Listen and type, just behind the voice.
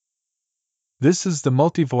This is the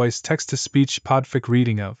multi-voice text-to-speech podfic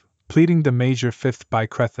reading of Pleading the Major Fifth by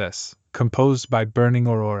Krethes, composed by Burning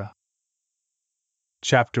Aurora.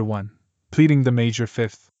 Chapter 1. Pleading the Major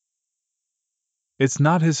Fifth. It's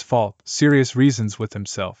not his fault, Sirius reasons with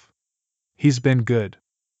himself. He's been good.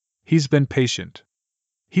 He's been patient.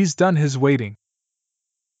 He's done his waiting.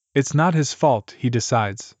 It's not his fault, he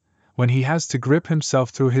decides, when he has to grip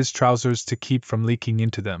himself through his trousers to keep from leaking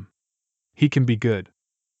into them. He can be good.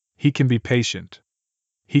 He can be patient.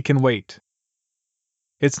 He can wait.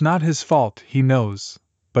 It's not his fault, he knows,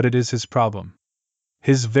 but it is his problem.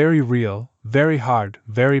 His very real, very hard,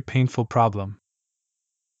 very painful problem.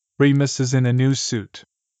 Remus is in a new suit.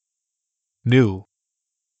 New.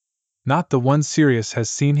 Not the one Sirius has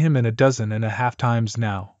seen him in 12.5 times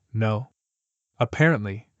now, no.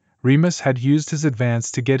 Apparently, Remus had used his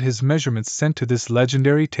advance to get his measurements sent to this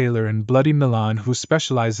legendary tailor in bloody Milan who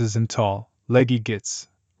specializes in tall, leggy gits,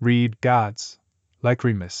 read gods, like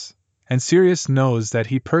Remus, and Sirius knows that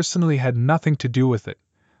he personally had nothing to do with it,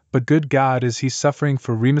 but good God is he suffering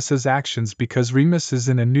for Remus's actions because Remus is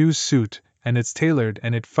in a new suit, and it's tailored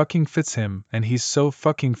and it fucking fits him, and he's so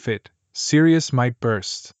fucking fit, Sirius might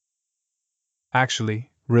burst. Actually,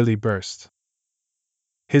 really burst.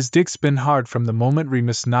 His dick's been hard from the moment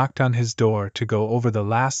Remus knocked on his door to go over the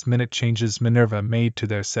last-minute changes Minerva made to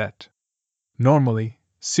their set. Normally,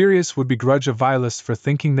 Sirius would begrudge a violist for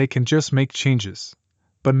thinking they can just make changes,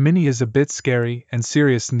 but Minnie is a bit scary and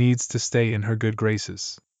Sirius needs to stay in her good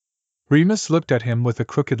graces. Remus looked at him with a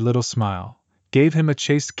crooked little smile, gave him a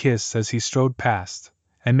chaste kiss as he strode past,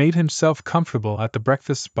 and made himself comfortable at the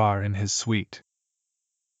breakfast bar in his suite.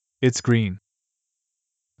 It's green.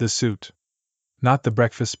 The suit. Not the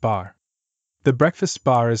breakfast bar. The breakfast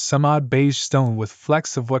bar is some odd beige stone with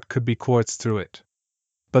flecks of what could be quartz through it.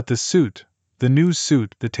 But the suit, the new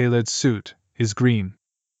suit, the tailored suit, is green.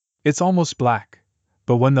 It's almost black,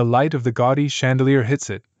 but when the light of the gaudy chandelier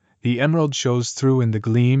hits it, the emerald shows through in the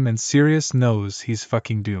gleam and Sirius knows he's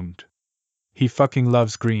fucking doomed. He fucking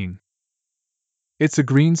loves green. It's a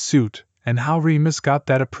green suit, and how Remus got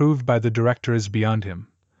that approved by the director is beyond him.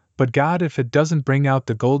 But God if it doesn't bring out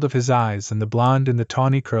the gold of his eyes and the blonde in the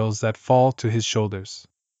tawny curls that fall to his shoulders.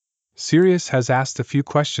 Sirius has asked a few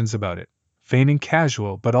questions about it, feigning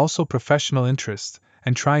casual but also professional interest,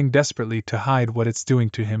 and trying desperately to hide what it's doing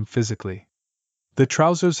to him physically. The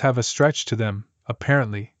trousers have a stretch to them,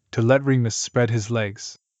 apparently, to let Remus spread his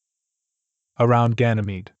legs. Around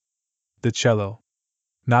Ganymede. The cello.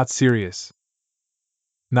 Not Sirius.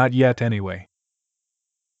 Not yet, anyway.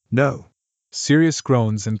 No. Sirius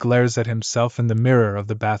groans and glares at himself in the mirror of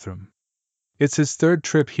the bathroom. It's his third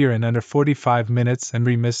trip here in under 45 minutes, and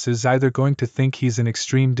Remus is either going to think he's in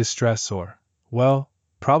extreme distress or, well,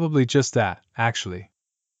 probably just that, actually.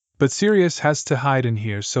 But Sirius has to hide in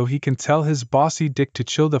here so he can tell his bossy dick to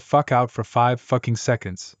chill the fuck out for 5 fucking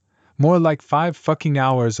seconds. More like 5 fucking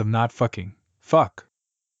hours of not fucking. Fuck.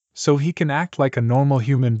 So he can act like a normal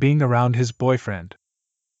human being around his boyfriend.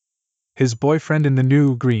 His boyfriend in the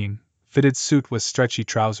new green, fitted suit with stretchy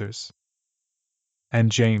trousers.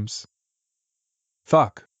 And James.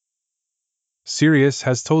 Fuck. Sirius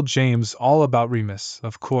has told James all about Remus,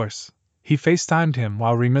 of course. He FaceTimed him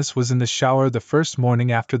while Remus was in the shower the first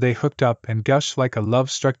morning after they hooked up and gushed like a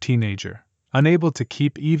love-struck teenager, unable to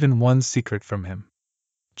keep even one secret from him.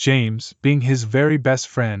 James, being his very best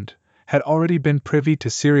friend, had already been privy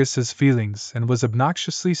to Sirius's feelings and was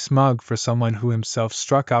obnoxiously smug for someone who himself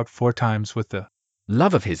struck out 4 times with the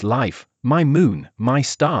Love of his life, my moon, my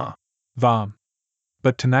star. Vom.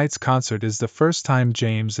 But tonight's concert is the first time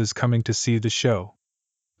James is coming to see the show.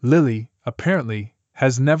 Lily, apparently,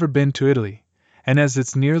 has never been to Italy, and as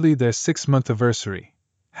it's nearly their 6-month anniversary,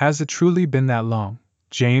 has it truly been that long,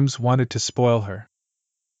 James wanted to spoil her.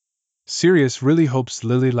 Sirius really hopes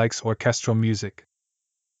Lily likes orchestral music.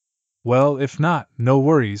 Well, if not, no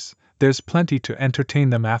worries, there's plenty to entertain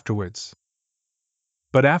them afterwards.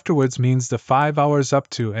 But afterwards means the 5 hours up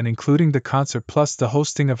to and including the concert plus the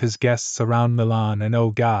hosting of his guests around Milan, and oh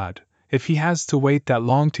God, if he has to wait that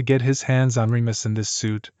long to get his hands on Remus in this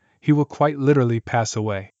suit, he will quite literally pass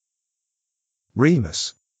away.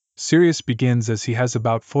 Remus. Sirius begins as he has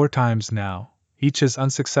about 4 times now, each as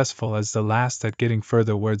unsuccessful as the last at getting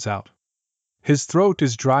further words out. His throat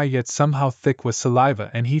is dry yet somehow thick with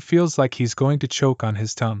saliva and he feels like he's going to choke on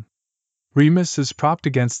his tongue. Remus is propped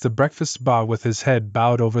against the breakfast bar with his head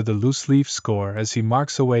bowed over the loose-leaf score as he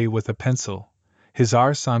marks away with a pencil, his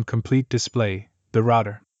arse on complete display, the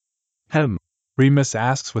router. Remus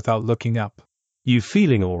asks without looking up. You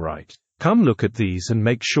feeling all right? Come look at these and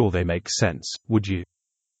make sure they make sense, would you?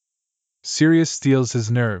 Sirius steals his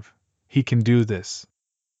nerve. He can do this.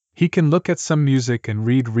 He can look at some music and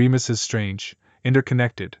read Remus's strange,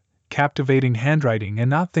 interconnected, captivating handwriting and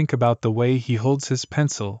not think about the way he holds his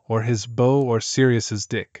pencil or his bow or Sirius's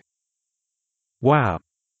dick. Wow.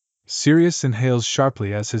 Sirius inhales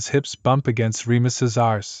sharply as his hips bump against Remus's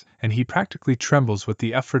arse, and he practically trembles with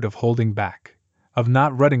the effort of holding back, of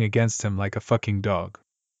not rutting against him like a fucking dog.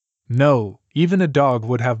 No, even a dog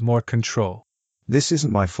would have more control. This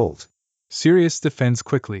isn't my fault. Sirius defends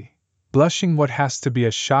quickly, blushing what has to be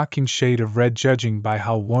a shocking shade of red judging by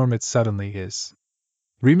how warm it suddenly is.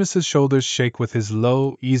 Remus's shoulders shake with his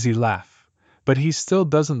low, easy laugh, but he still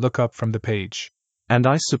doesn't look up from the page. And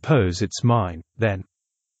I suppose it's mine, then.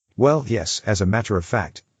 Well, yes, as a matter of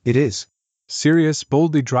fact, it is. Sirius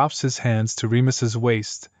boldly drops his hands to Remus's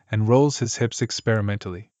waist and rolls his hips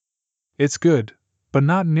experimentally. It's good, but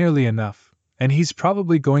not nearly enough, and he's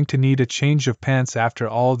probably going to need a change of pants after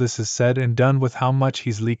all this is said and done with how much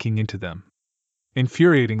he's leaking into them.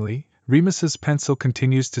 Infuriatingly, Remus's pencil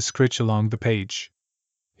continues to scritch along the page.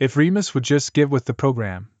 If Remus would just give with the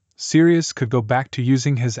program, Sirius could go back to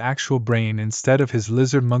using his actual brain instead of his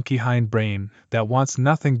lizard monkey hind brain that wants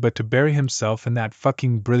nothing but to bury himself in that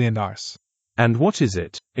fucking brilliant arse. And what is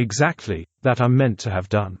it, exactly, that I'm meant to have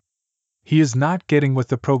done? He is not getting with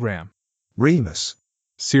the program. Remus.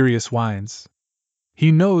 Sirius whines.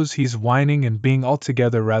 He knows he's whining and being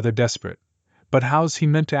altogether rather desperate, but how's he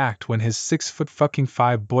meant to act when his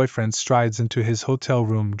 6'5" boyfriend strides into his hotel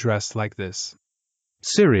room dressed like this?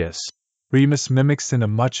 Sirius. Remus mimics in a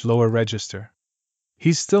much lower register.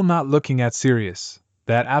 He's still not looking at Sirius,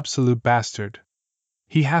 that absolute bastard.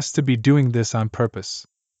 He has to be doing this on purpose.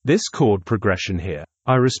 This chord progression here,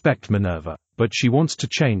 I respect Minerva, but she wants to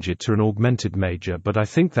change it to an augmented major, but I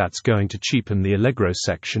think that's going to cheapen the allegro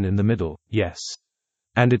section in the middle, yes.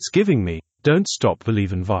 And it's giving me, Don't Stop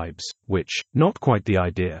Believin' vibes, which, not quite the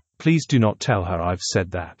idea, please do not tell her I've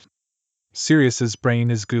said that. Sirius's brain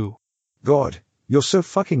is goo. God, you're so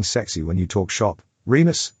fucking sexy when you talk shop,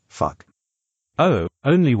 Remus, fuck. Oh,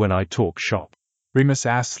 only when I talk shop. Remus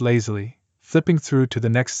asks lazily, flipping through to the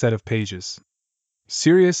next set of pages.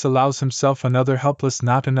 Sirius allows himself another helpless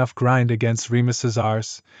not enough grind against Remus's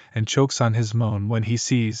arse, and chokes on his moan when he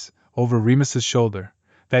sees, over Remus's shoulder,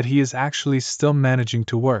 that he is actually still managing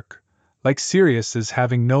to work, like Sirius is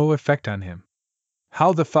having no effect on him.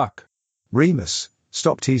 How the fuck? Remus,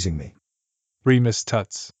 stop teasing me. Remus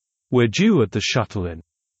tuts. We're due at the shuttle in.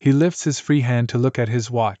 He lifts his free hand to look at his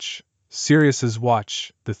watch, Sirius's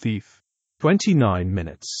watch, the thief. 29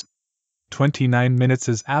 minutes. 29 minutes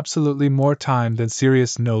is absolutely more time than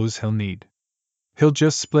Sirius knows he'll need. He'll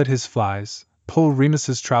just split his flies, pull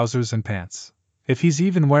Remus's trousers and pants, if he's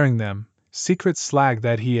even wearing them, secret slag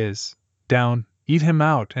that he is, down, eat him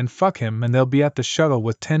out and fuck him, and they'll be at the shuttle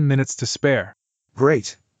with 10 minutes to spare.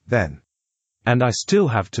 Great, then. And I still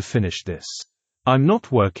have to finish this. I'm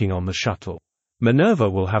not working on the shuttle. Minerva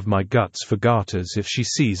will have my guts for garters if she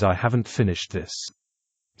sees I haven't finished this.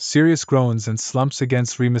 Sirius groans and slumps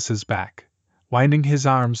against Remus's back, winding his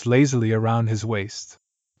arms lazily around his waist.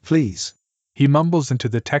 Please. He mumbles into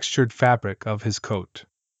the textured fabric of his coat.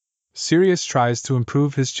 Sirius tries to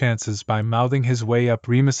improve his chances by mouthing his way up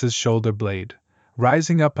Remus's shoulder blade,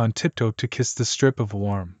 rising up on tiptoe to kiss the strip of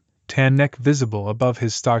warm, tan neck visible above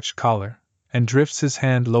his starched collar, and drifts his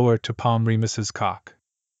hand lower to palm Remus's cock.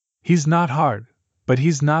 He's not hard, but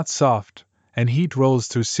he's not soft, and heat rolls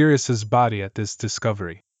through Sirius's body at this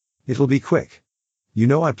discovery. It'll be quick. You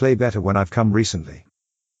know I play better when I've come recently.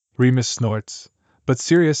 Remus snorts, but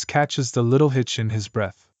Sirius catches the little hitch in his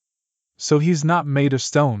breath. So he's not made of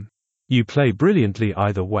stone. You play brilliantly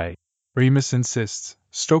either way. Remus insists,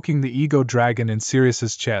 stroking the ego dragon in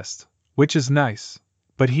Sirius's chest, which is nice,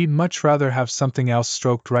 but he'd much rather have something else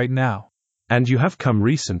stroked right now. And you have come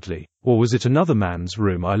recently, or was it another man's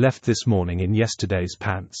room I left this morning in yesterday's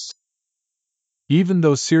pants? Even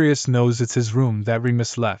though Sirius knows it's his room that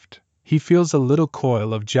Remus left, he feels a little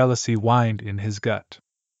coil of jealousy wind in his gut.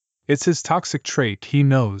 It's his toxic trait, he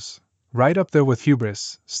knows, right up there with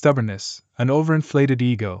hubris, stubbornness, an overinflated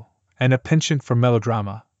ego, and a penchant for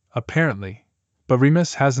melodrama, apparently, but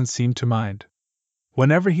Remus hasn't seemed to mind.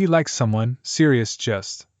 Whenever he likes someone, Sirius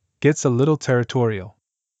just gets a little territorial.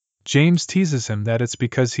 James teases him that it's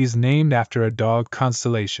because he's named after a dog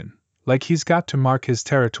constellation, like he's got to mark his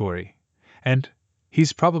territory, and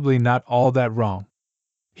he's probably not all that wrong.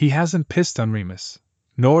 He hasn't pissed on Remus,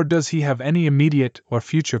 nor does he have any immediate or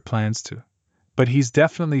future plans to, but he's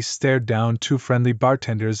definitely stared down 2 friendly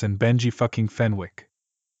bartenders in Benji fucking Fenwick.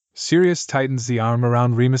 Sirius tightens the arm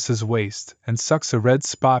around Remus's waist and sucks a red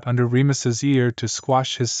spot under Remus's ear to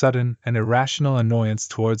squash his sudden and irrational annoyance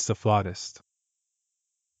towards the flautist.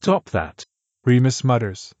 Stop that. Remus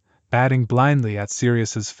mutters, batting blindly at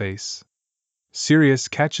Sirius's face. Sirius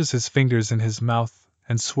catches his fingers in his mouth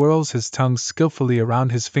and swirls his tongue skillfully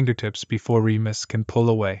around his fingertips before Remus can pull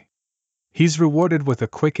away. He's rewarded with a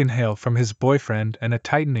quick inhale from his boyfriend and a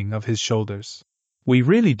tightening of his shoulders. We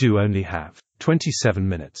really do only have 27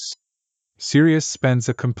 minutes. Sirius spends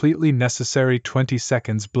a completely necessary 20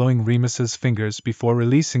 seconds blowing Remus's fingers before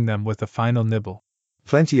releasing them with a final nibble.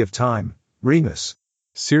 Plenty of time, Remus.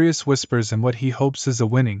 Sirius whispers in what he hopes is a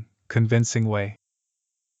winning, convincing way.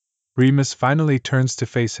 Remus finally turns to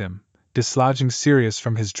face him, dislodging Sirius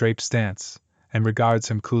from his draped stance, and regards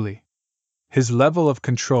him coolly. His level of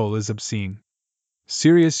control is obscene.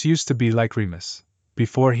 Sirius used to be like Remus,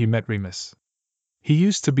 before he met Remus. He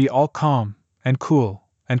used to be all calm, and cool,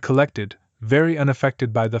 and collected, very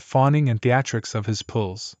unaffected by the fawning and theatrics of his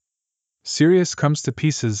pulls. Sirius comes to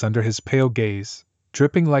pieces under his pale gaze,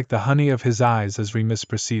 dripping like the honey of his eyes as Remus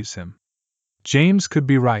perceives him. James could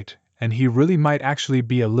be right, and he really might actually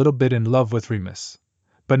be a little bit in love with Remus.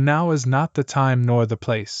 But now is not the time nor the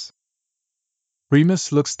place.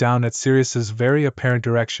 Remus looks down at Sirius's very apparent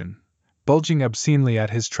erection, bulging obscenely at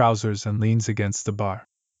his trousers, and leans against the bar.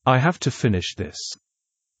 I have to finish this.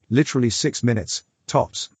 Literally 6 minutes,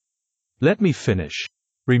 tops. Let me finish.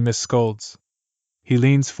 Remus scolds. He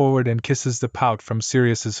leans forward and kisses the pout from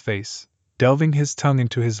Sirius's face, delving his tongue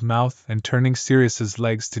into his mouth and turning Sirius's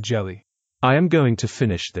legs to jelly. I am going to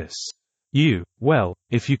finish this. Well,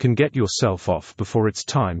 if you can get yourself off before it's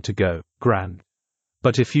time to go, grand.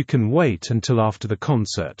 But if you can wait until after the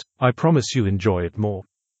concert, I promise you'll enjoy it more.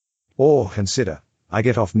 Or consider, I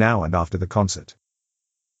get off now and after the concert.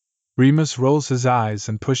 Remus rolls his eyes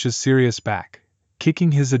and pushes Sirius back,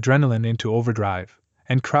 kicking his adrenaline into overdrive,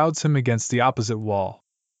 and crowds him against the opposite wall.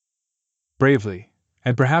 Bravely,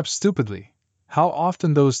 and perhaps stupidly, how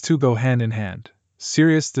often those two go hand in hand,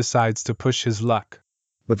 Sirius decides to push his luck.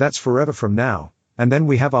 But that's forever from now, and then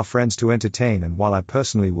we have our friends to entertain, and while I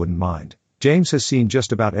personally wouldn't mind, James has seen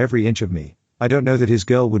just about every inch of me. I don't know that his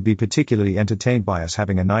girl would be particularly entertained by us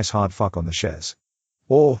having a nice hard fuck on the chaise.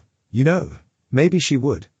 Or, maybe she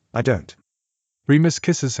would, I don't. Remus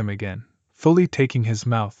kisses him again, fully taking his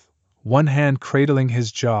mouth, one hand cradling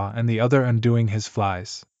his jaw and the other undoing his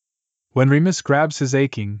flies. When Remus grabs his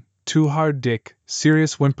aching, too hard dick,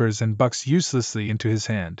 Sirius whimpers and bucks uselessly into his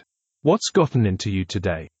hand. What's gotten into you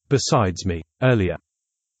today, besides me, earlier?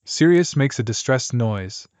 Sirius makes a distressed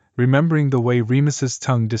noise, remembering the way Remus's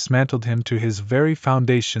tongue dismantled him to his very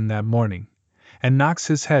foundation that morning, and knocks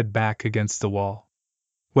his head back against the wall.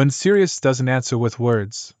 When Sirius doesn't answer with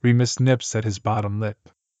words, Remus nips at his bottom lip.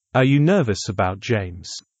 Are you nervous about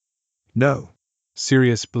James? No.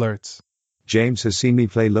 Sirius blurts. James has seen me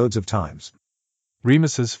play loads of times.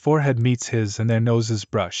 Remus's forehead meets his and their noses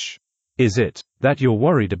brush. Is it that you're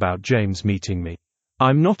worried about James meeting me?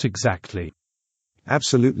 I'm not exactly.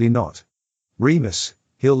 Absolutely not. Remus,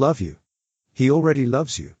 he'll love you. He already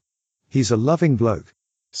loves you. He's a loving bloke.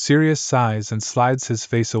 Sirius sighs and slides his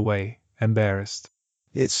face away, embarrassed.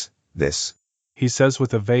 It's this, he says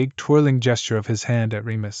with a vague twirling gesture of his hand at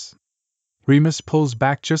Remus. Remus pulls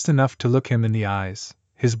back just enough to look him in the eyes,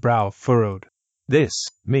 his brow furrowed. This,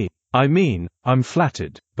 me. I mean, I'm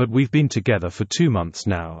flattered, but we've been together for 2 months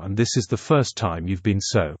now, and this is the first time you've been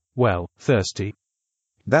so, thirsty.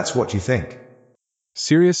 That's what you think.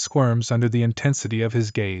 Sirius squirms under the intensity of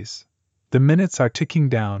his gaze. The minutes are ticking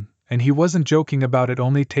down, and he wasn't joking about it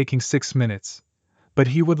only taking 6 minutes. But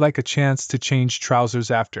he would like a chance to change trousers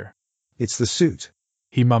after. It's the suit,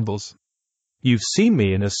 he mumbles. You've seen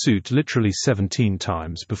me in a suit literally 17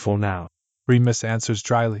 times before now, Remus answers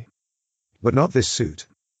dryly. But not this suit.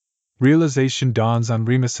 Realization dawns on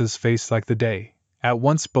Remus's face like the day, at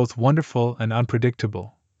once both wonderful and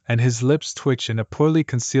unpredictable, and his lips twitch in a poorly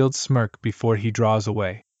concealed smirk before he draws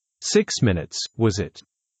away. 6 minutes, was it?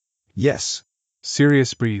 Yes.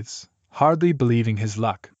 Sirius breathes, hardly believing his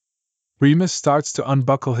luck. Remus starts to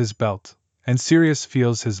unbuckle his belt, and Sirius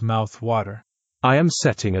feels his mouth water. I am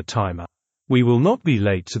setting a timer. We will not be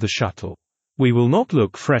late to the shuttle. We will not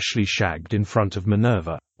look freshly shagged in front of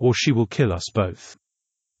Minerva, or she will kill us both.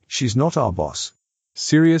 She's not our boss,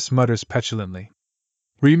 Sirius mutters petulantly.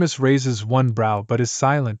 Remus raises one brow but is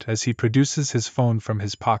silent as he produces his phone from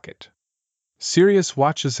his pocket. Sirius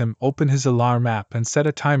watches him open his alarm app and set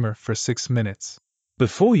a timer for 6 minutes.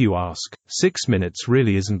 Before you ask, 6 minutes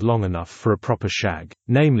really isn't long enough for a proper shag,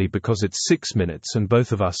 namely because it's 6 minutes and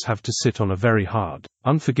both of us have to sit on a very hard,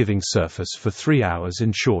 unforgiving surface for 3 hours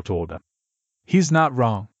in short order. He's not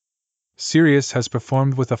wrong. Sirius has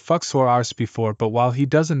performed with a fucks or arse before, but while he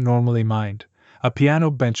doesn't normally mind, a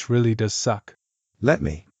piano bench really does suck. Let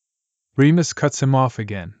me. Remus cuts him off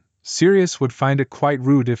again, Sirius would find it quite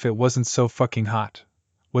rude if it wasn't so fucking hot.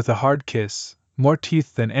 With a hard kiss, more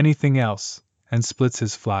teeth than anything else, and splits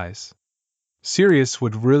his flies. Sirius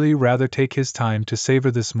would really rather take his time to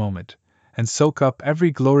savor this moment, and soak up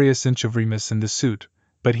every glorious inch of Remus in the suit,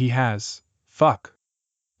 but he has,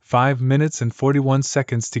 5 minutes and 41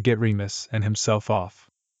 seconds to get Remus and himself off.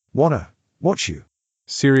 Wanna watch you?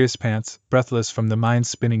 Sirius pants, breathless from the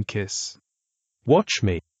mind-spinning kiss. Watch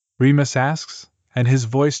me? Remus asks, and his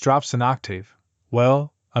voice drops an octave,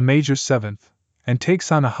 well, a major seventh, and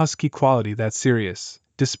takes on a husky quality that Sirius,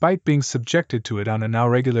 despite being subjected to it on a now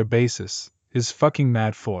regular basis, is fucking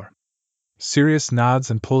mad for. Sirius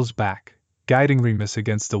nods and pulls back, guiding Remus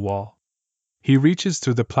against the wall. He reaches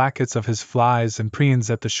through the plackets of his flies and preens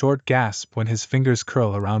at the short gasp when his fingers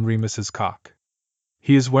curl around Remus's cock.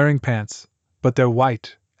 He is wearing pants, but they're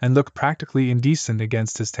white, and look practically indecent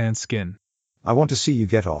against his tan skin. I want to see you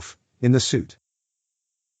get off, in the suit.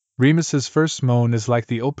 Remus's first moan is like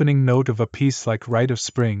the opening note of a piece like Rite of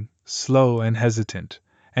Spring, slow and hesitant,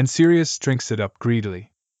 and Sirius drinks it up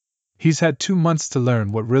greedily. He's had 2 months to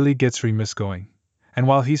learn what really gets Remus going, and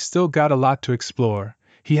while he's still got a lot to explore,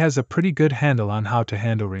 he has a pretty good handle on how to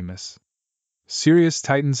handle Remus. Sirius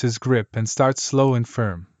tightens his grip and starts slow and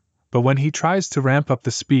firm, but when he tries to ramp up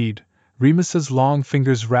the speed, Remus's long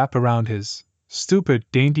fingers wrap around his stupid,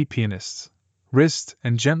 dainty pianist's wrist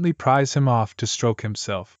and gently prise him off to stroke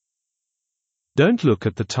himself. Don't look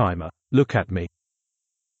at the timer, look at me.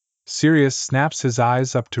 Sirius snaps his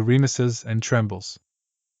eyes up to Remus's and trembles.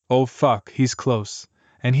 Oh fuck, he's close,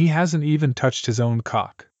 and he hasn't even touched his own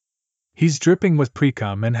cock. He's dripping with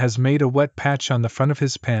precum and has made a wet patch on the front of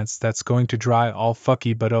his pants that's going to dry all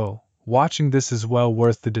fucky, but oh, watching this is well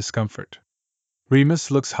worth the discomfort.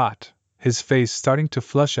 Remus looks hot, his face starting to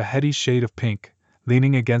flush a heady shade of pink,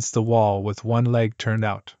 leaning against the wall with one leg turned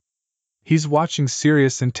out. He's watching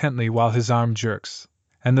Sirius intently while his arm jerks,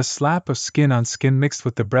 and the slap of skin on skin mixed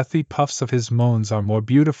with the breathy puffs of his moans are more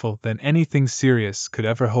beautiful than anything Sirius could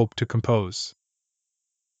ever hope to compose.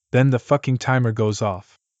 Then the fucking timer goes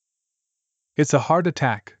off. It's a heart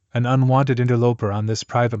attack, an unwanted interloper on this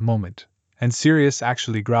private moment, and Sirius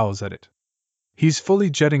actually growls at it. He's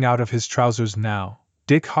fully jetting out of his trousers now,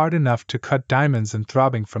 dick hard enough to cut diamonds and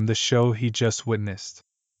throbbing from the show he just witnessed.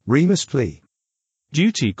 Remus, please.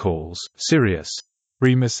 Duty calls, Sirius.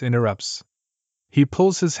 Remus interrupts. He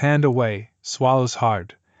pulls his hand away, swallows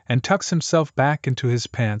hard, and tucks himself back into his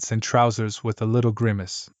pants and trousers with a little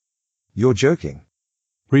grimace. You're joking.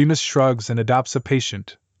 Remus shrugs and adopts a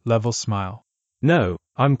patient, level smile. No,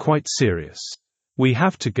 I'm quite serious. We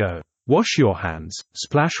have to go. Wash your hands,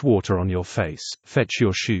 splash water on your face, fetch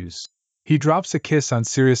your shoes. He drops a kiss on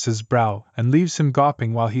Sirius's brow and leaves him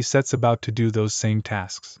gawping while he sets about to do those same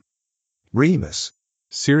tasks. Remus.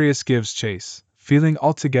 Sirius gives chase, feeling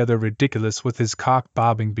altogether ridiculous with his cock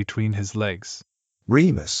bobbing between his legs.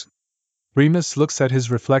 Remus. Remus looks at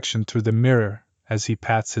his reflection through the mirror as he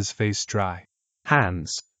pats his face dry.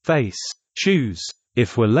 Hands, face, shoes.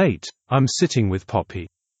 If we're late, I'm sitting with Poppy.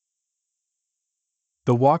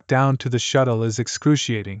 The walk down to the shuttle is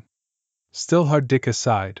excruciating. Still hard dick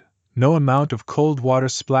aside, no amount of cold water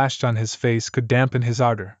splashed on his face could dampen his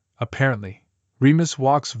ardor, apparently. Remus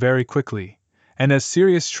walks very quickly, and as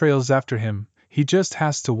Sirius trails after him, he just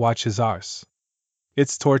has to watch his arse.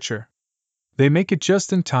 It's torture. They make it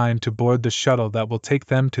just in time to board the shuttle that will take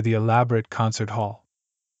them to the elaborate concert hall.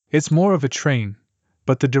 It's more of a train,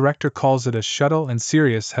 but the director calls it a shuttle and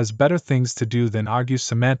Sirius has better things to do than argue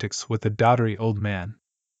semantics with a doddery old man.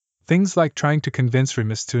 Things like trying to convince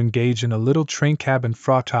Remus to engage in a little train cabin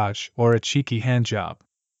frottage or a cheeky handjob.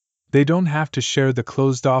 They don't have to share the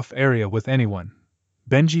closed-off area with anyone.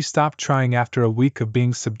 Benji stopped trying after a week of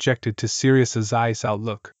being subjected to Sirius's ice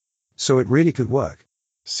outlook. So it really could work.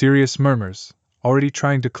 Sirius murmurs, already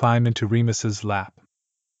trying to climb into Remus's lap.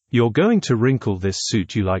 You're going to wrinkle this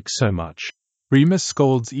suit you like so much. Remus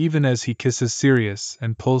scolds even as he kisses Sirius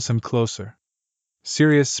and pulls him closer.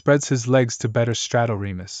 Sirius spreads his legs to better straddle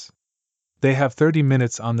Remus. They have 30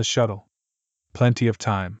 minutes on the shuttle. Plenty of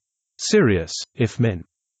time. Sirius, if Min.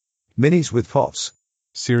 Minis with pops.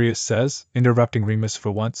 Sirius says, interrupting Remus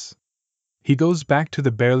for once. He goes back to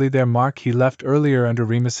the barely there mark he left earlier under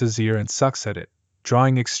Remus's ear and sucks at it,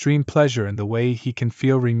 drawing extreme pleasure in the way he can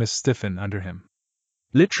feel Remus stiffen under him.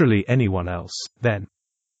 Literally anyone else, then.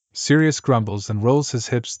 Sirius grumbles and rolls his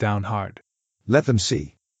hips down hard. Let them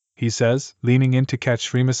see, he says, leaning in to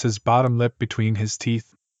catch Remus's bottom lip between his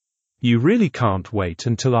teeth. You really can't wait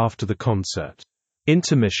until after the concert.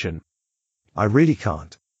 Intermission. I really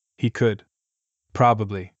can't. He could.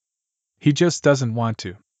 Probably. He just doesn't want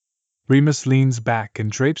to. Remus leans back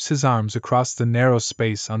and drapes his arms across the narrow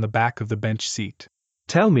space on the back of the bench seat.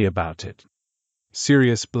 Tell me about it.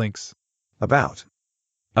 Sirius blinks. About.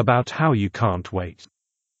 About how you can't wait.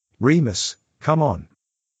 Remus, come on.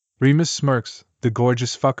 Remus smirks, the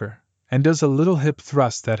gorgeous fucker, and does a little hip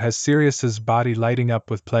thrust that has Sirius's body lighting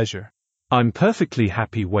up with pleasure. I'm perfectly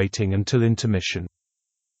happy waiting until intermission.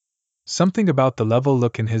 Something about the level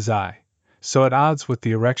look in his eye, so at odds with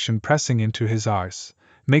the erection pressing into his arse,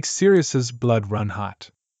 makes Sirius's blood run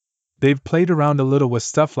hot. They've played around a little with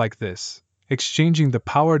stuff like this, exchanging the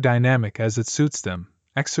power dynamic as it suits them,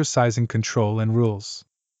 exercising control and rules.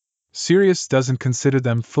 Sirius doesn't consider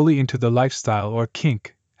them fully into the lifestyle or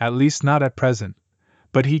kink, at least not at present,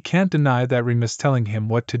 but he can't deny that Remus telling him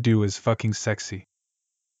what to do is fucking sexy.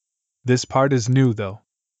 This part is new though.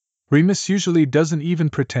 Remus usually doesn't even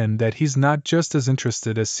pretend that he's not just as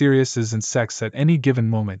interested as Sirius is in sex at any given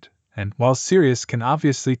moment, and while Sirius can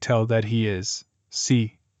obviously tell that he is,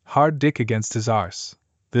 hard dick against his arse,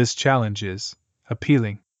 this challenge is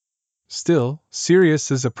appealing. Still,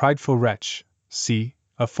 Sirius is a prideful wretch,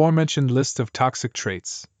 aforementioned list of toxic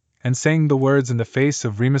traits, and saying the words in the face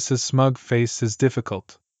of Remus's smug face is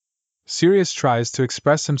difficult. Sirius tries to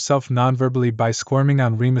express himself nonverbally by squirming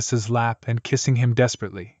on Remus's lap and kissing him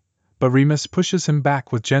desperately, but Remus pushes him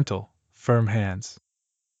back with gentle, firm hands.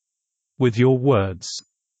 With your words.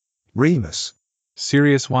 Remus.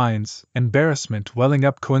 Sirius whines, embarrassment welling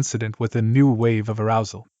up coincident with a new wave of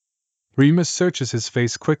arousal. Remus searches his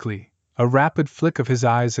face quickly, a rapid flick of his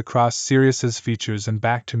eyes across Sirius's features and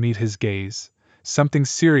back to meet his gaze, something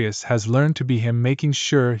Sirius has learned to be him, making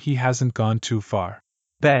sure he hasn't gone too far.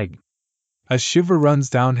 Beg. A shiver runs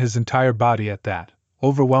down his entire body at that,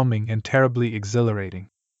 overwhelming and terribly exhilarating.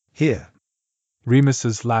 Here.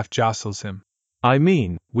 Remus's laugh jostles him. I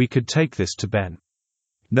mean, we could take this to Ben.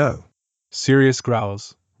 No. Sirius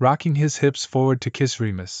growls, rocking his hips forward to kiss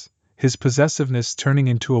Remus, his possessiveness turning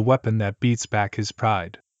into a weapon that beats back his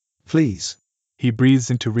pride. Please. He breathes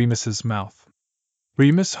into Remus's mouth.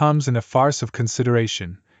 Remus hums in a farce of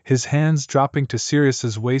consideration, his hands dropping to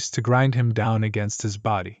Sirius's waist to grind him down against his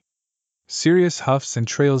body. Sirius huffs and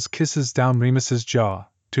trails kisses down Remus's jaw,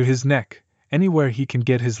 to his neck, anywhere he can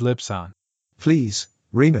get his lips on. Please,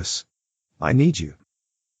 Remus. I need you.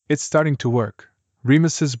 It's starting to work.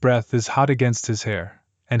 Remus's breath is hot against his hair,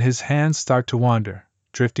 and his hands start to wander,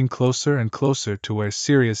 drifting closer and closer to where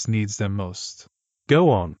Sirius needs them most.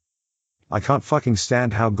 Go on. I can't fucking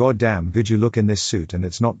stand how goddamn good you look in this suit, and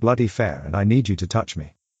it's not bloody fair, and I need you to touch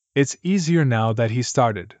me. It's easier now that he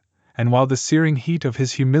started, and while the searing heat of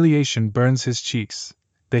his humiliation burns his cheeks,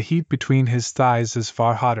 the heat between his thighs is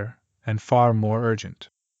far hotter, and far more urgent.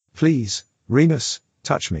 Please, Remus,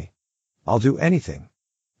 touch me. I'll do anything.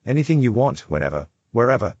 Anything you want, whenever,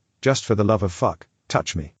 wherever, just for the love of fuck,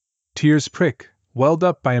 touch me. Tears prick, welled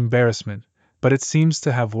up by embarrassment, but it seems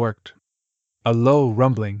to have worked. A low,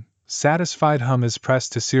 rumbling, satisfied hum is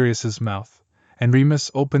pressed to Sirius's mouth, and Remus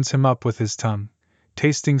opens him up with his tongue,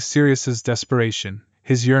 tasting Sirius's desperation,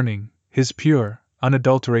 his yearning, his pure,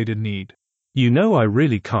 unadulterated need. You know I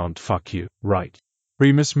really can't fuck you, right?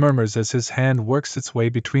 Remus murmurs as his hand works its way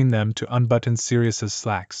between them to unbutton Sirius's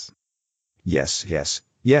slacks.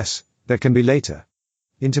 Yes, that can be later.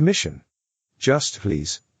 Intermission. Just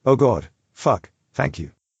please, oh god, fuck, thank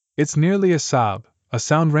you. It's nearly a sob, a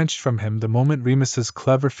sound wrenched from him the moment Remus's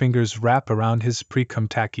clever fingers wrap around his pre-cum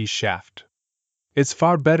tacky shaft. It's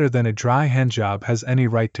far better than a dry handjob has any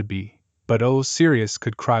right to be, but oh, Sirius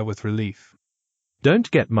could cry with relief.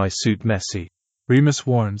 Don't get my suit messy, Remus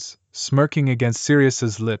warns, smirking against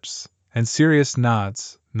Sirius's lips, and Sirius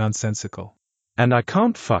nods, nonsensical. And I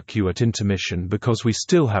can't fuck you at intermission because we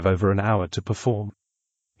still have over an hour to perform.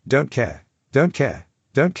 Don't care.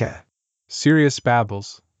 Sirius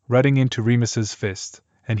babbles, rutting into Remus's fist,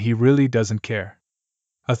 and he really doesn't care.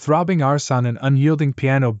 A throbbing arse on an unyielding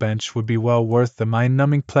piano bench would be well worth the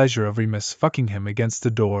mind-numbing pleasure of Remus fucking him against the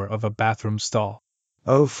door of a bathroom stall.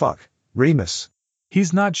 Oh fuck, Remus.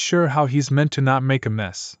 He's not sure how he's meant to not make a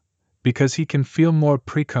mess, because he can feel more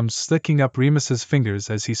pre-cum slicking up Remus's fingers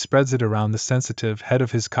as he spreads it around the sensitive head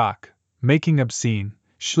of his cock, making obscene,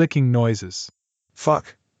 schlicking noises.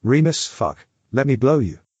 Fuck, Remus, fuck, let me blow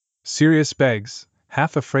you. Sirius begs,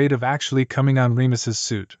 half afraid of actually coming on Remus's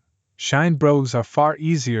suit. Shine brogues are far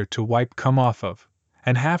easier to wipe cum off of,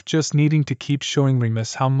 and half just needing to keep showing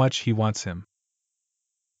Remus how much he wants him.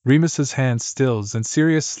 Remus's hand stills and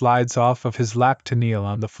Sirius slides off of his lap to kneel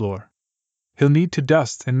on the floor. He'll need to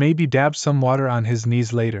dust and maybe dab some water on his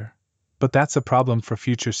knees later, but that's a problem for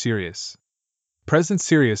future Sirius. Present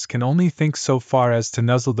Sirius can only think so far as to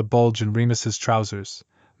nuzzle the bulge in Remus's trousers,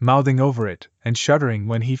 mouthing over it and shuddering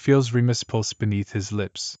when he feels Remus' pulse beneath his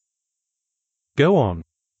lips. Go on,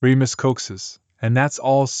 Remus coaxes, and that's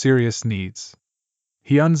all Sirius needs.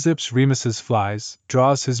 He unzips Remus's flies,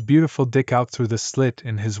 draws his beautiful dick out through the slit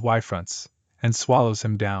in his Y-fronts, and swallows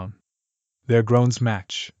him down. Their groans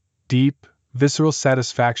match. Deep, visceral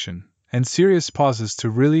satisfaction, and Sirius pauses to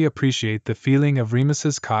really appreciate the feeling of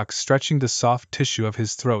Remus's cock stretching the soft tissue of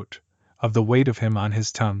his throat, of the weight of him on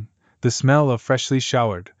his tongue, the smell of freshly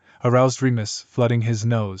showered, aroused Remus flooding his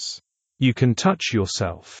nose. You can touch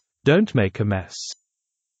yourself. Don't make a mess.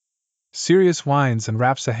 Sirius whines and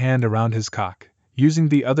wraps a hand around his cock, using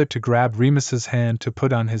the other to grab Remus's hand to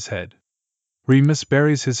put on his head. Remus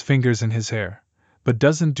buries his fingers in his hair, but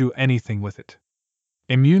doesn't do anything with it.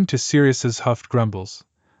 Immune to Sirius's huffed grumbles,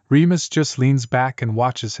 Remus just leans back and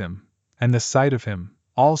watches him, and the sight of him,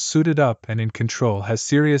 all suited up and in control, has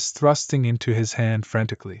Sirius thrusting into his hand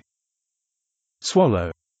frantically.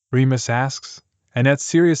 Swallow, Remus asks, and at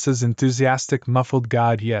Sirius's enthusiastic muffled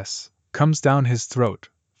 "God yes" comes down his throat,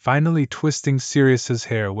 finally twisting Sirius's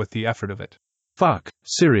hair with the effort of it. Fuck,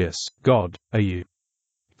 Sirius, God, are you?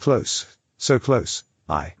 Close. So close.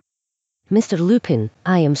 I. Mr. Lupin,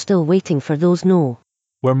 I am still waiting for those no.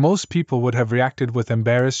 Where most people would have reacted with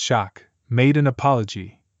embarrassed shock, made an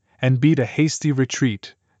apology, and beat a hasty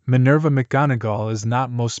retreat, Minerva McGonagall is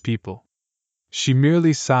not most people. She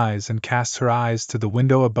merely sighs and casts her eyes to the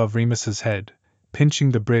window above Remus's head,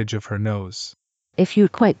 pinching the bridge of her nose. If you're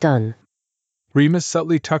quite done. Remus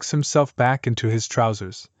subtly tucks himself back into his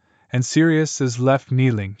trousers, and Sirius is left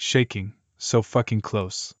kneeling, shaking, so fucking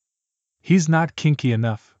close. He's not kinky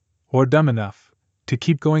enough, or dumb enough, to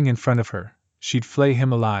keep going in front of her. She'd flay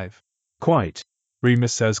him alive. Quite,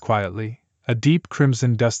 Remus says quietly, a deep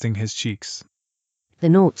crimson dusting his cheeks. The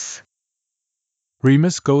notes.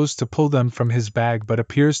 Remus goes to pull them from his bag but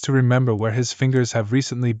appears to remember where his fingers have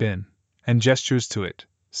recently been, and gestures to it,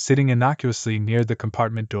 sitting innocuously near the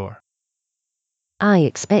compartment door. I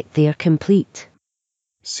expect they're complete.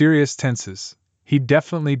 Sirius tenses. He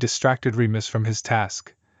definitely distracted Remus from his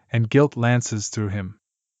task, and guilt lances through him.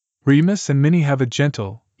 Remus and Minnie have a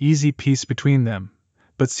gentle, easy peace between them,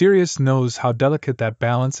 but Sirius knows how delicate that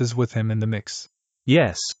balance is with him in the mix.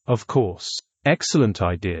 Yes, of course. Excellent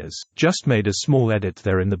ideas, just made a small edit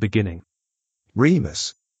there in the beginning.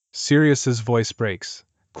 Remus. Sirius's voice breaks,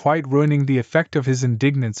 quite ruining the effect of his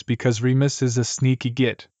indignance because Remus is a sneaky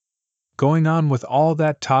git. Going on with all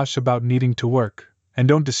that tosh about needing to work, and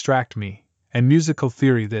don't distract me, and musical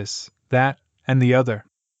theory this, that, and the other.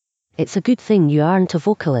 It's a good thing you aren't a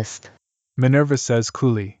vocalist. Minerva says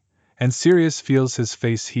coolly, and Sirius feels his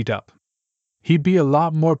face heat up. He'd be a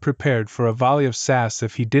lot more prepared for a volley of sass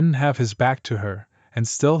if he didn't have his back to her, and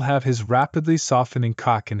still have his rapidly softening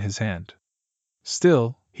cock in his hand.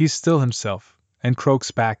 Still, he's still himself, and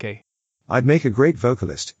croaks back I'd make a great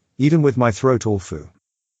vocalist, even with my throat all foo.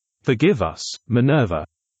 Forgive us, Minerva.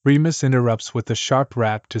 Remus interrupts with a sharp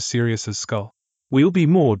rap to Sirius's skull. We'll be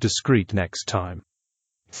more discreet next time.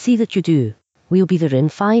 See that you do. We'll be there in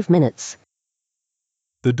 5 minutes.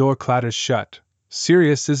 The door clatters shut.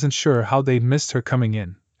 Sirius isn't sure how they'd missed her coming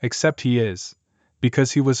in, except he is,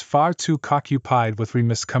 because he was far too occupied with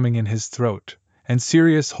Remus coming in his throat, and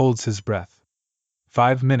Sirius holds his breath.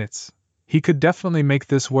 5 minutes. He could definitely make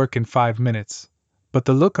this work in 5 minutes, but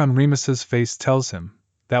the look on Remus's face tells him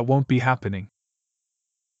that won't be happening.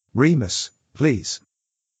 Remus, please.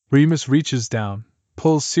 Remus reaches down,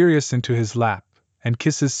 pulls Sirius into his lap, and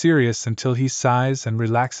kisses Sirius until he sighs and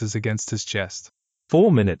relaxes against his chest.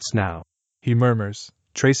 4 minutes now. He murmurs,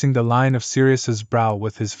 tracing the line of Sirius's brow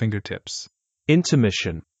with his fingertips.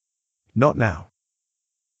 Intermission. Not now.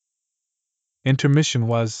 Intermission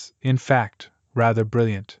was, in fact, rather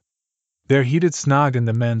brilliant. Their heated snog in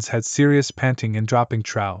the men's had Sirius panting and dropping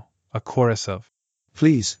trow, a chorus of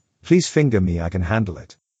Please, please finger me, I can handle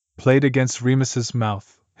it. Played against Remus's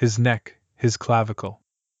mouth, his neck, his clavicle.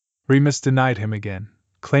 Remus denied him again,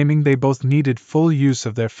 claiming they both needed full use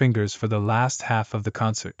of their fingers for the last half of the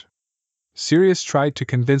concert. Sirius tried to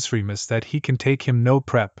convince Remus that he can take him no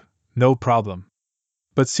prep, no problem.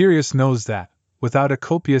 But Sirius knows that, without a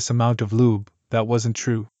copious amount of lube, that wasn't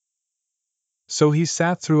true. So he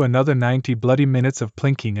sat through another 90 bloody minutes of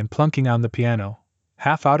plinking and plunking on the piano,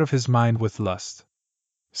 half out of his mind with lust.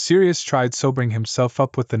 Sirius tried sobering himself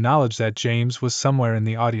up with the knowledge that James was somewhere in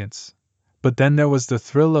the audience. But then there was the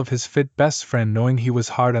thrill of his fit best friend knowing he was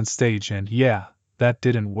hard on stage, and yeah, that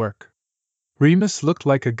didn't work. Remus looked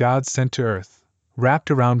like a god sent to earth, wrapped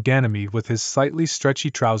around Ganymede with his slightly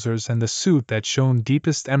stretchy trousers and the suit that shone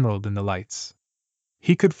deepest emerald in the lights.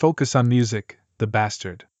 He could focus on music, the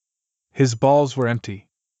bastard. His balls were empty.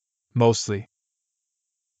 Mostly.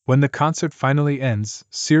 When the concert finally ends,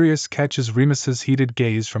 Sirius catches Remus's heated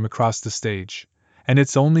gaze from across the stage, and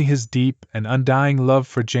it's only his deep and undying love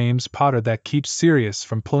for James Potter that keeps Sirius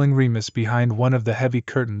from pulling Remus behind one of the heavy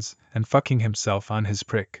curtains and fucking himself on his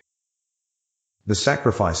prick. The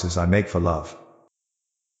sacrifices I make for love.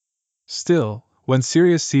 Still, when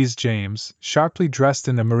Sirius sees James, sharply dressed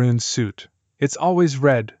in a maroon suit, it's always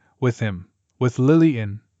red, with him, with Lily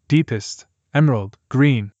in deepest emerald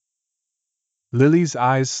green. Lily's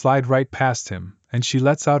eyes slide right past him, and she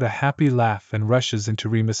lets out a happy laugh and rushes into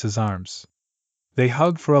Remus's arms. They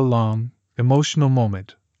hug for a long, emotional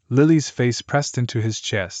moment, Lily's face pressed into his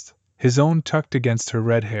chest, his own tucked against her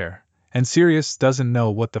red hair, and Sirius doesn't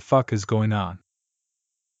know what the fuck is going on.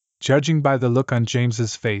 Judging by the look on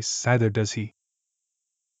James's face, either does he.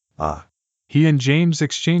 Ah. He and James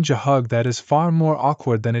exchange a hug that is far more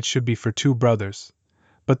awkward than it should be for two brothers,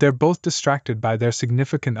 but they're both distracted by their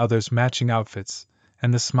significant others' matching outfits,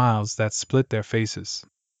 and the smiles that split their faces.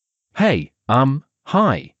 Hey,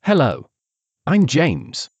 hi, hello. I'm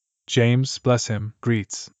James. James, bless him,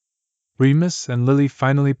 greets. Remus and Lily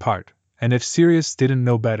finally part, and if Sirius didn't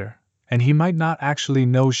know better, and he might not actually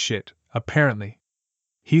know shit, apparently,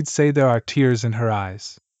 he'd say there are tears in her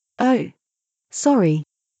eyes. Oh. Sorry.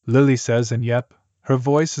 Lily says, and yep, her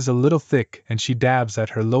voice is a little thick and she dabs at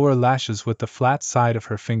her lower lashes with the flat side of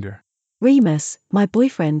her finger. Remus, my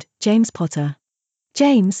boyfriend, James Potter.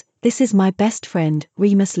 James, this is my best friend,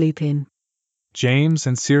 Remus Lupin. James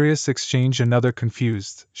and Sirius exchange another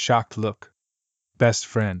confused, shocked look. Best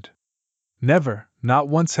friend. Never, not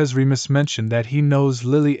once has Remus mentioned that he knows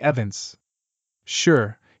Lily Evans.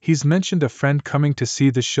 Sure, he's mentioned a friend coming to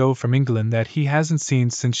see the show from England that he hasn't seen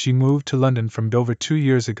since she moved to London from Dover 2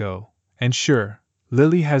 years ago, and sure,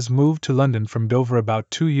 Lily has moved to London from Dover about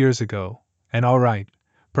 2 years ago, and alright,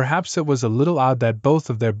 perhaps it was a little odd that both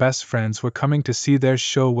of their best friends were coming to see their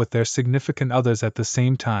show with their significant others at the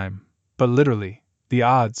same time, but literally, the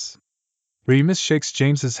odds. Remus shakes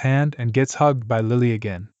James's hand and gets hugged by Lily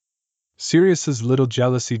again. Sirius's little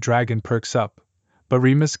jealousy dragon perks up, but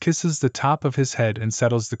Remus kisses the top of his head and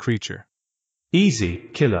settles the creature. Easy,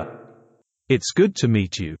 killer. It's good to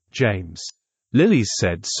meet you, James. Lily's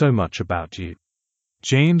said so much about you.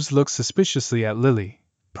 James looks suspiciously at Lily,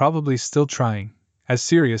 probably still trying, as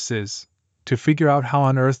Sirius is, to figure out how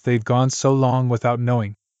on earth they've gone so long without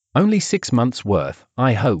knowing. Only 6 months' worth,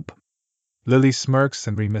 I hope. Lily smirks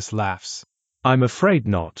and Remus laughs. I'm afraid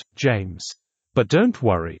not, James. But don't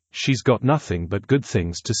worry, she's got nothing but good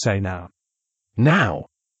things to say now. Now.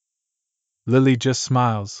 Lily just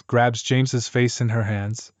smiles, grabs James's face in her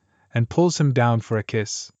hands, and pulls him down for a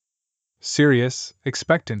kiss. Sirius,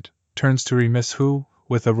 expectant, turns to Remus who,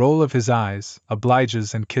 with a roll of his eyes,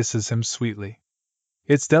 obliges and kisses him sweetly.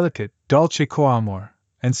 It's delicate, dolce coamor,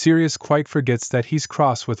 and Sirius quite forgets that he's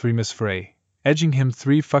cross with Remus for A, edging him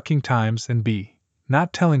 3 fucking times, and B,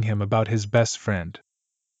 not telling him about his best friend.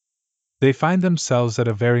 They find themselves at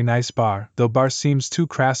a very nice bar, though bar seems too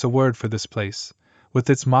crass a word for this place, with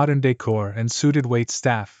its modern decor and suited wait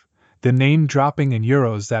staff, the name-dropping in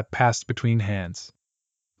euros that passed between hands.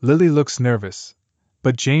 Lily looks nervous,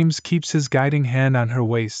 but James keeps his guiding hand on her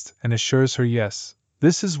waist and assures her yes,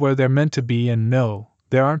 this is where they're meant to be, and no,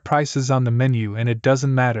 there aren't prices on the menu and it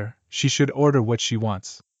doesn't matter, she should order what she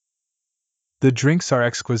wants. The drinks are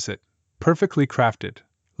exquisite, perfectly crafted,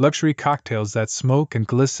 luxury cocktails that smoke and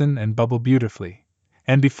glisten and bubble beautifully,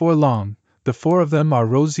 and before long, the 4 of them are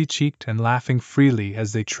rosy-cheeked and laughing freely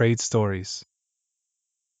as they trade stories.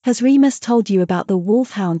 Has Remus told you about the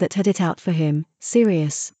wolfhound that had it out for him,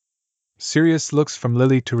 Sirius? Sirius looks from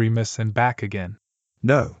Lily to Remus and back again.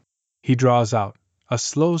 No. He draws out, a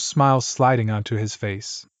slow smile sliding onto his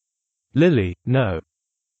face. Lily, no.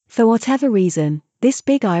 For whatever reason, this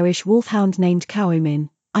big Irish wolfhound named Cowomin,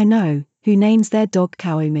 I know, who names their dog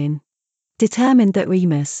Cowomin, determined that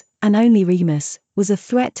Remus, and only Remus, was a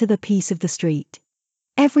threat to the peace of the street.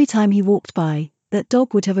 Every time he walked by, that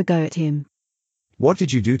dog would have a go at him. What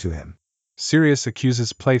did you do to him? Sirius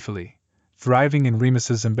accuses playfully, thriving in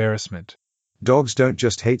Remus's embarrassment. Dogs don't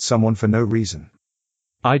just hate someone for no reason.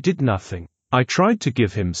 I did nothing. I tried to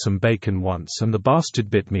give him some bacon once and the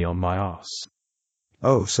bastard bit me on my ass.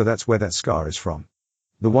 Oh, so that's where that scar is from.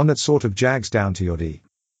 The one that sort of jags down to your D.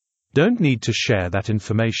 Don't need to share that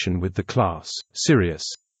information with the class,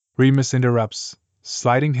 Sirius. Remus interrupts,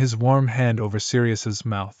 sliding his warm hand over Sirius's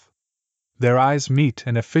mouth. Their eyes meet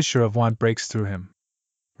and a fissure of want breaks through him.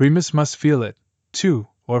 Remus must feel it, too,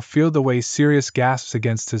 or feel the way Sirius gasps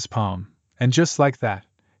against his palm, and just like that,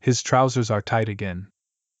 his trousers are tight again.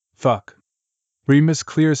 Fuck. Remus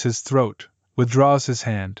clears his throat, withdraws his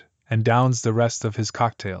hand, and downs the rest of his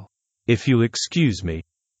cocktail. If you'll excuse me.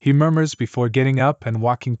 he murmurs before getting up and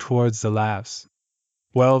walking towards the lavs.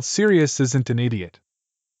 Well, Sirius isn't an idiot.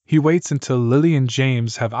 He waits until Lily and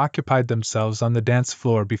James have occupied themselves on the dance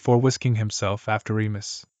floor before whisking himself after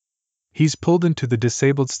Remus. He's pulled into the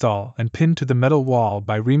disabled stall and pinned to the metal wall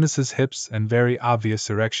by Remus's hips and very obvious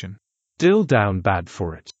erection. Still down bad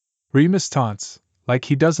for it. Remus taunts, like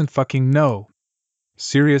he doesn't fucking know.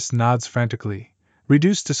 Sirius nods frantically,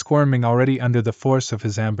 reduced to squirming already under the force of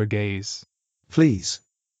his amber gaze. Please.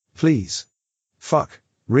 Please. Fuck,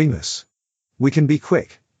 Remus. We can be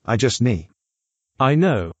quick, I just need. I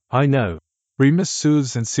know. Remus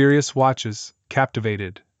soothes and Sirius watches,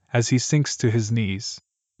 captivated, as he sinks to his knees.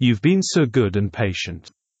 You've been so good and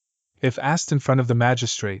patient. If asked in front of the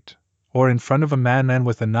magistrate, or in front of a madman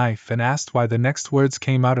with a knife and asked why the next words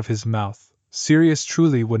came out of his mouth, Sirius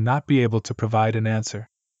truly would not be able to provide an answer.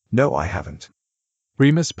 No, I haven't.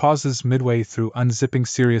 Remus pauses midway through unzipping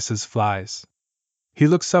Sirius's flies. He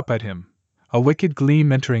looks up at him, a wicked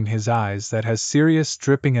gleam entering his eyes that has Sirius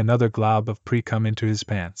dripping another glob of pre-cum into his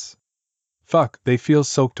pants. Fuck, they feel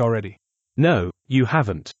soaked already. No, you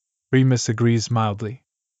haven't. Remus agrees mildly.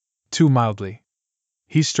 Too mildly.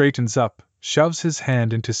 He straightens up, shoves his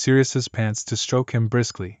hand into Sirius's pants to stroke him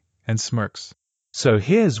briskly, and smirks. So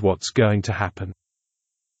here's what's going to happen.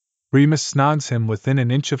 Remus nods him within an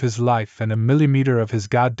inch of his life and a millimeter of his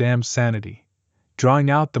goddamn sanity, drawing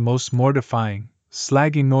out the most mortifying,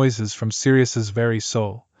 slagging noises from Sirius's very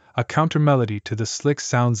soul, a counter-melody to the slick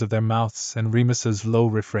sounds of their mouths and Remus's low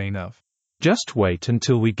refrain of, Just wait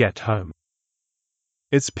until we get home.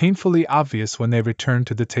 It's painfully obvious when they return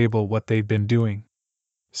to the table what they've been doing.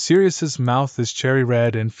 Sirius's mouth is cherry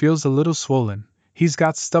red and feels a little swollen, he's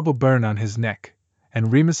got stubble burn on his neck,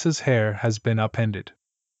 and Remus's hair has been upended.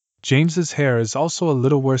 James's hair is also a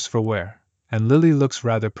little worse for wear, and Lily looks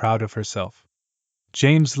rather proud of herself.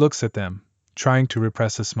 James looks at them, trying to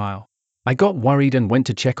repress a smile. I got worried and went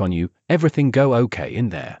to check on you, everything go okay in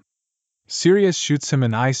there? Sirius shoots him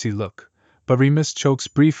an icy look, but Remus chokes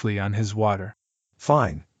briefly on his water.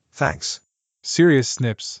 Fine, thanks. Sirius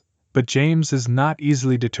snips, but James is not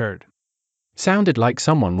easily deterred. Sounded like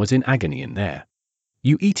someone was in agony in there.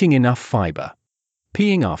 You eating enough fiber?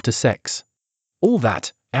 Peeing after sex? All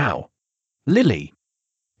that, ow. Lily.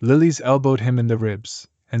 Lily's elbowed him in the ribs,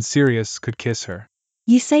 and Sirius could kiss her.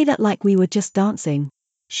 You say that like we were just dancing.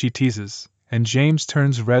 She teases, and James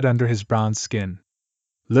turns red under his bronze skin.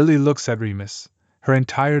 Lily looks at Remus, her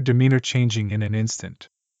entire demeanor changing in an instant.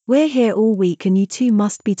 We're here all week and you two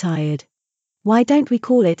must be tired. Why don't we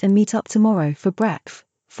call it and meet up tomorrow for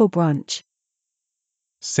brunch?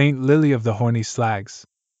 Saint Lily of the horny slags.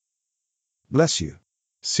 Bless you.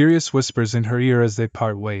 Sirius whispers in her ear as they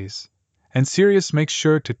part ways, and Sirius makes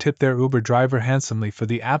sure to tip their Uber driver handsomely for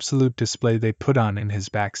the absolute display they put on in his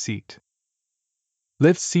back seat.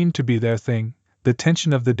 Lifts seem to be their thing, the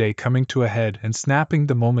tension of the day coming to a head and snapping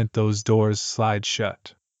the moment those doors slide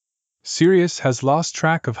shut. Sirius has lost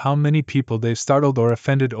track of how many people they've startled or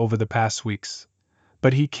offended over the past weeks,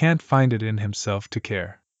 but he can't find it in himself to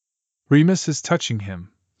care. Remus is touching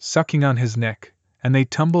him, sucking on his neck, and they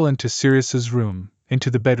tumble into Sirius's room, into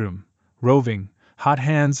the bedroom, roving, hot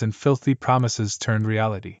hands and filthy promises turned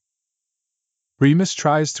reality. Remus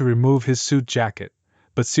tries to remove his suit jacket,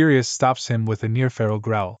 but Sirius stops him with a near-feral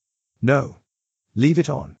growl. No. Leave it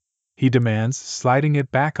on. He demands, sliding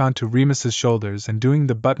it back onto Remus's shoulders and doing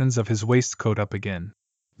the buttons of his waistcoat up again.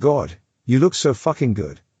 God, you look so fucking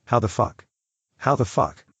good, how the fuck? How the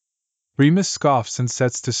fuck? Remus scoffs and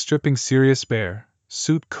sets to stripping Sirius bare,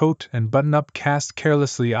 suit, coat, and button-up cast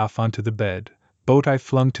carelessly off onto the bed, bow-tie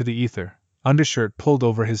flung to the ether, undershirt pulled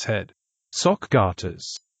over his head. Sock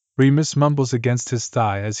garters. Remus mumbles against his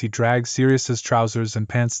thigh as he drags Sirius's trousers and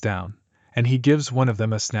pants down, and he gives one of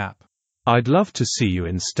them a snap. I'd love to see you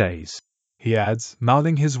in stays, he adds,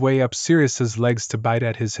 mouthing his way up Sirius's legs to bite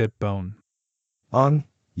at his hip bone.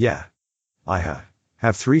 Yeah. I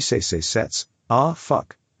have 3 sets. Ah,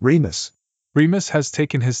 fuck, Remus. Remus has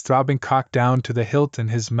taken his throbbing cock down to the hilt in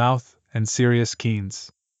his mouth, and Sirius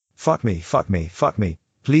keens. Fuck me.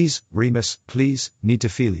 Please, Remus, please, need to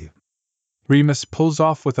feel you. Remus pulls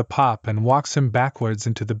off with a pop and walks him backwards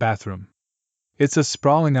into the bathroom. It's a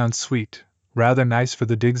sprawling ensuite, rather nice for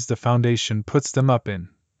the digs the foundation puts them up in,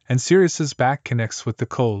 and Sirius's back connects with the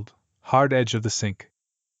cold, hard edge of the sink.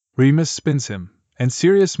 Remus spins him, and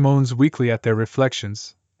Sirius moans weakly at their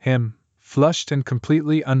reflections, him, flushed and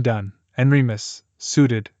completely undone, and Remus,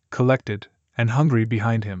 suited, collected, and hungry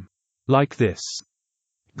behind him. Like this.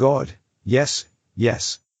 God, yes.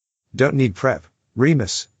 Don't need prep,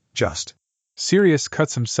 Remus, just. Sirius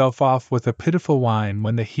cuts himself off with a pitiful whine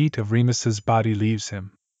when the heat of Remus's body leaves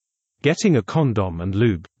him. Getting a condom and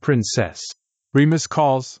lube, princess. Remus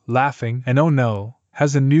calls, laughing, and oh no,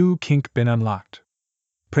 has a new kink been unlocked?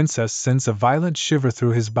 Princess sends a violent shiver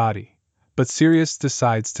through his body, but Sirius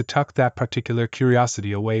decides to tuck that particular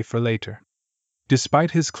curiosity away for later. Despite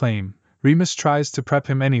his claim, Remus tries to prep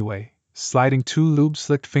him anyway, sliding 2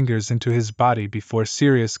 lube-slicked fingers into his body before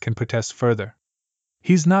Sirius can protest further.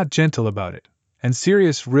 He's not gentle about it, and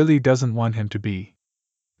Sirius really doesn't want him to be.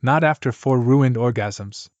 Not after 4 ruined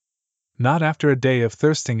orgasms. Not after a day of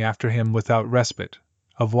thirsting after him without respite,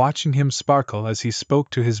 of watching him sparkle as he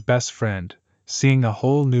spoke to his best friend, seeing a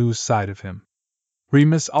whole new side of him.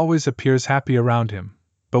 Remus always appears happy around him,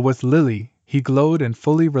 but with Lily, he glowed and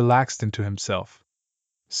fully relaxed into himself.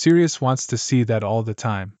 Sirius wants to see that all the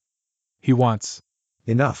time. He wants.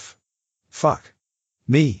 Enough. Fuck.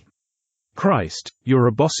 Me. Christ, you're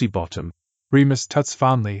a bossy bottom. Remus tuts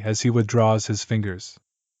fondly as he withdraws his fingers.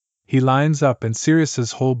 He lines up and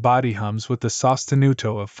Sirius's whole body hums with the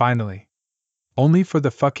sostenuto of finally. Only for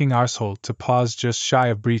the fucking arsehole to pause just shy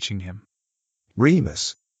of breaching him.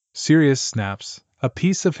 Remus. Sirius snaps, a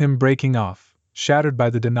piece of him breaking off, shattered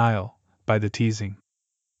by the denial, by the teasing.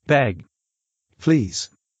 Beg. Please.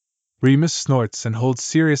 Remus snorts and holds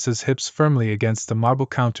Sirius's hips firmly against the marble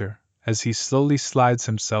counter as he slowly slides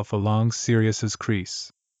himself along Sirius's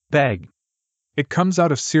crease. Beg. It comes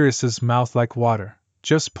out of Sirius's mouth like water,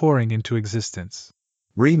 just pouring into existence.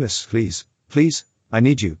 Remus, please, please, I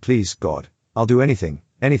need you, please, God. I'll do anything,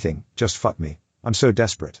 anything, just fuck me. I'm so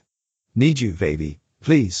desperate. Need you, baby,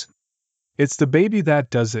 please. It's the baby that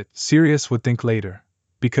does it, Sirius would think later,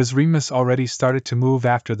 because Remus already started to move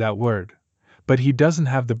after that word, but he doesn't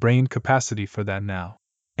have the brain capacity for that now.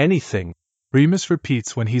 Anything. Remus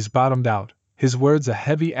repeats when he's bottomed out, his words a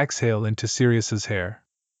heavy exhale into Sirius's hair.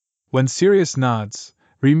 When Sirius nods,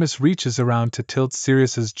 Remus reaches around to tilt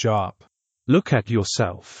Sirius's jaw up. Look at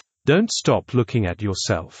yourself. Don't stop looking at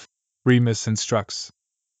yourself. Remus instructs.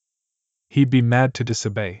 He'd be mad to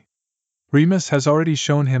disobey. Remus has already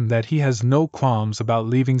shown him that he has no qualms about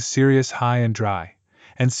leaving Sirius high and dry,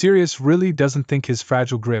 and Sirius really doesn't think his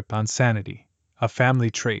fragile grip on sanity, a family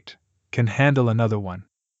trait, can handle another one.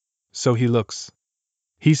 So he looks.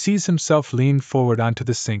 He sees himself lean forward onto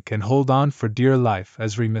the sink and hold on for dear life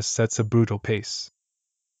as Remus sets a brutal pace.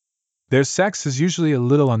 Their sex is usually a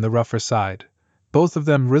little on the rougher side, both of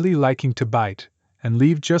them really liking to bite and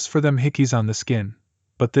leave just for them hickeys on the skin,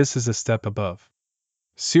 but this is a step above.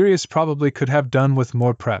 Sirius probably could have done with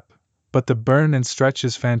more prep, but the burn and stretch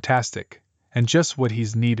is fantastic, and just what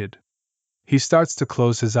he's needed. He starts to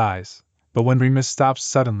close his eyes, but when Remus stops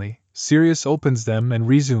suddenly, Sirius opens them and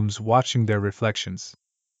resumes watching their reflections.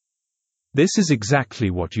 This is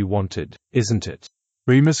exactly what you wanted, isn't it?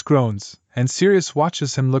 Remus groans, and Sirius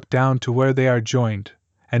watches him look down to where they are joined,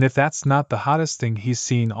 and if that's not the hottest thing he's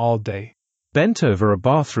seen all day. Bent over a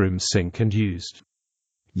bathroom sink and used.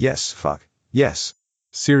 Yes, fuck, yes.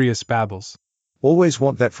 Sirius babbles. Always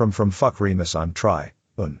want that from fuck Remus I'm try,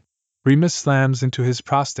 Remus slams into his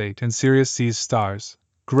prostate and Sirius sees stars,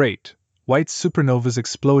 great, white supernovas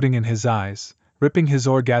exploding in his eyes, ripping his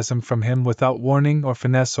orgasm from him without warning or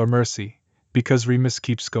finesse or mercy, because Remus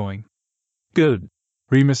keeps going. Good.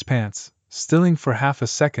 Remus pants, stilling for half a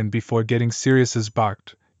second before getting Sirius's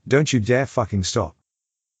barked. Don't you dare fucking stop.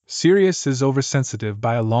 Sirius is oversensitive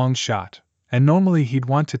by a long shot, and normally he'd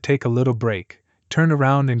want to take a little break, turn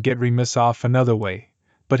around and get Remus off another way,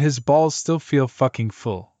 but his balls still feel fucking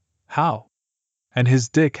full. How? And his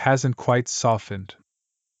dick hasn't quite softened.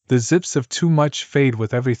 The zips of too much fade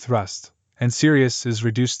with every thrust, and Sirius is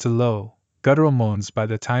reduced to low, guttural moans by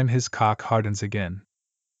the time his cock hardens again.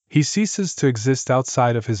 He ceases to exist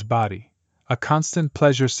outside of his body, a constant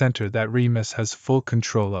pleasure center that Remus has full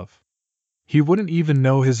control of. He wouldn't even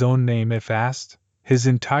know his own name if asked, his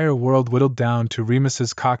entire world whittled down to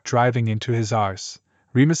Remus's cock driving into his arse,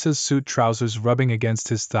 Remus's suit trousers rubbing against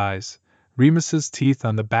his thighs, Remus's teeth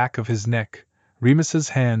on the back of his neck, Remus's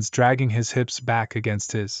hands dragging his hips back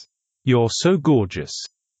against his. You're so gorgeous.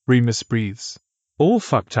 Remus breathes. All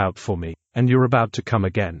fucked out for me, and you're about to come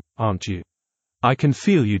again, aren't you? I can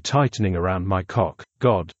feel you tightening around my cock.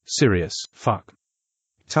 God, Sirius, fuck.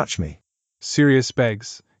 Touch me. Sirius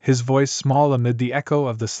begs, his voice small amid the echo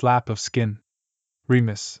of the slap of skin.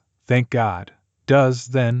 Remus, thank God, does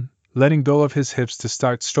then, letting go of his hips to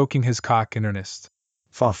start stroking his cock in earnest.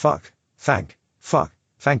 Fuck, thank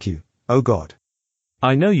you, oh God.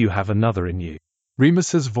 I know you have another in you.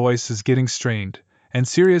 Remus's voice is getting strained, and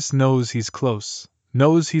Sirius knows he's close,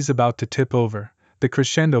 knows he's about to tip over, the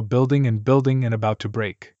crescendo building and about to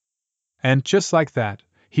break. And just like that,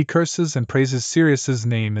 he curses and praises Sirius's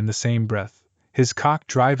name in the same breath, his cock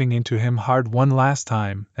driving into him hard one last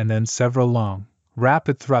time and then several long,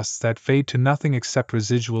 rapid thrusts that fade to nothing except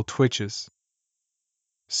residual twitches.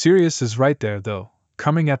 Sirius is right there, though,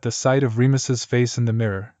 coming at the sight of Remus's face in the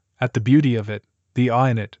mirror, at the beauty of it, the awe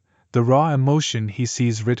in it, the raw emotion he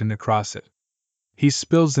sees written across it. He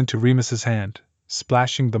spills into Remus's hand,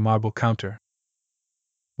 splashing the marble counter.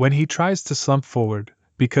 When he tries to slump forward,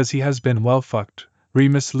 because he has been well fucked,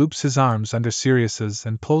 Remus loops his arms under Sirius's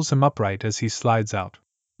and pulls him upright as he slides out.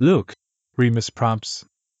 Look, Remus prompts.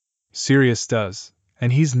 Sirius does,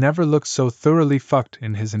 and he's never looked so thoroughly fucked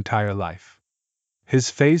in his entire life. His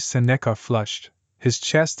face and neck are flushed, his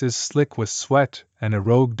chest is slick with sweat and a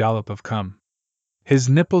rogue dollop of cum. His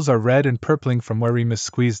nipples are red and purpling from where Remus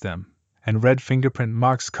squeezed them, and red fingerprint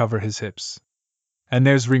marks cover his hips. And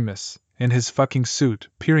there's Remus, in his fucking suit,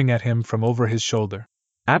 peering at him from over his shoulder.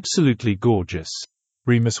 absolutely gorgeous,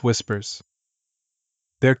 Remus whispers.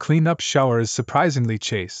 Their clean-up shower is surprisingly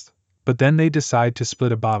chaste, but then they decide to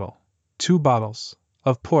split a bottle, 2 bottles,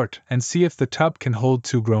 of port and see if the tub can hold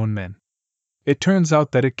 2 grown men. It turns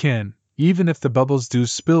out that it can, even if the bubbles do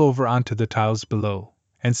spill over onto the tiles below,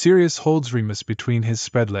 and Sirius holds Remus between his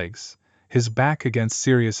spread legs, his back against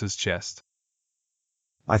Sirius's chest.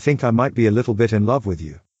 I think I might be a little bit in love with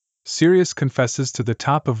you. Sirius confesses to the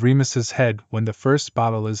top of Remus's head when the first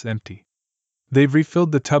bottle is empty. They've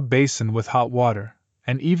refilled the tub basin with hot water,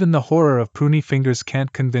 and even the horror of pruny fingers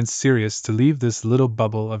can't convince Sirius to leave this little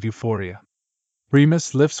bubble of euphoria.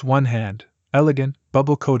 Remus lifts one hand, elegant,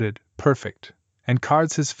 bubble-coated, perfect, and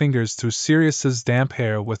cards his fingers through Sirius's damp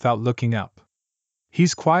hair without looking up.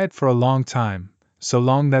 He's quiet for a long time, so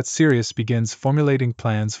long that Sirius begins formulating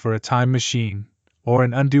plans for a time machine, or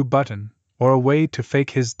an undo button, or a way to fake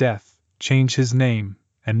his death, change his name,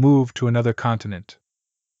 and move to another continent.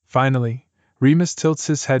 Finally, Remus tilts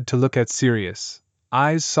his head to look at Sirius,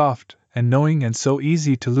 eyes soft and knowing and so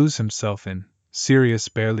easy to lose himself in. Sirius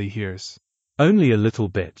barely hears. only a little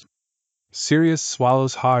bit. Sirius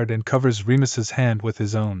swallows hard and covers Remus's hand with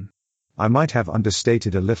his own. I might have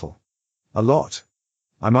understated a little. A lot.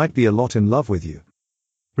 I might be a lot in love with you.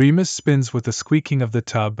 Remus spins with the squeaking of the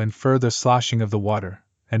tub and further sloshing of the water,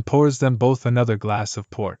 and pours them both another glass of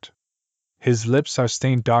port. His lips are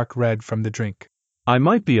stained dark red from the drink. I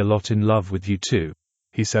might be a lot in love with you too.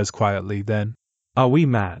 He says quietly then. Are we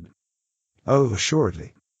mad? Oh,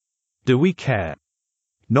 assuredly. Do we care?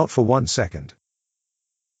 Not for 1 second.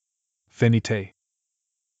 Finite.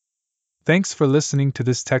 Thanks for listening to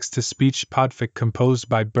this text-to-speech podfic composed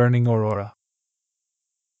by Burning Aurora.